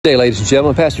Good day, ladies and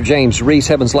gentlemen. Pastor James, Reese,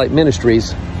 Heaven's Light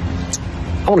Ministries.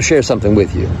 I want to share something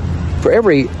with you. For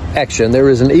every action, there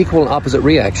is an equal and opposite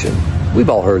reaction.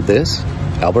 We've all heard this.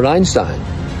 Albert Einstein,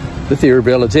 the theory of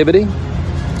relativity,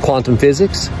 quantum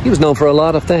physics. He was known for a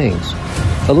lot of things.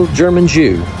 A little German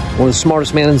Jew, one of the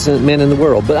smartest men in the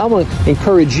world. But I want to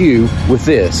encourage you with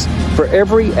this. For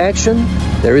every action,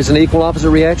 there is an equal and opposite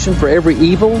reaction. For every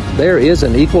evil, there is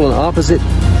an equal and opposite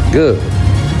good.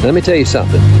 Let me tell you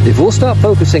something. If we'll stop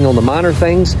focusing on the minor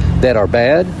things that are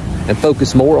bad and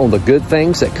focus more on the good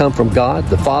things that come from God,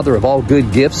 the Father of all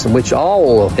good gifts, in which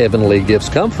all heavenly gifts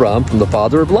come from the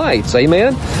Father of lights.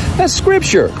 Amen? That's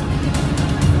Scripture.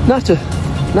 Not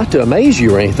to amaze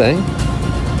you or anything,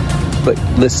 but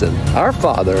listen, our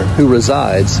Father who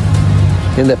resides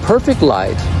in the perfect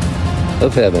light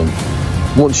of heaven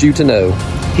wants you to know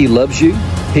He loves you.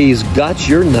 He's got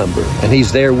your number, and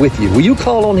He's there with you. Will you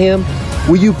call on Him?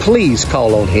 Will you please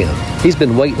call on Him? He's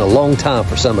been waiting a long time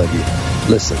for some of you.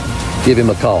 Listen, give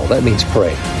Him a call. That means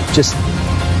pray. Just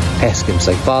ask Him.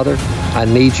 Say, Father, I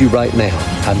need you right now.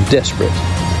 I'm desperate.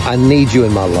 I need you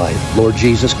in my life. Lord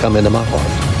Jesus, come into my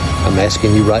heart. I'm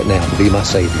asking you right now to be my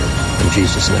Savior. In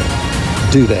Jesus'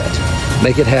 name. Do that.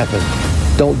 Make it happen.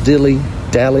 Don't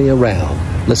dilly-dally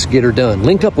around. Let's get her done.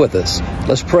 Link up with us.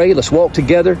 Let's pray. Let's walk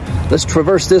together. Let's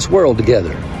traverse this world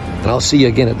together. And I'll see you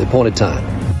again at the appointed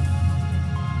time.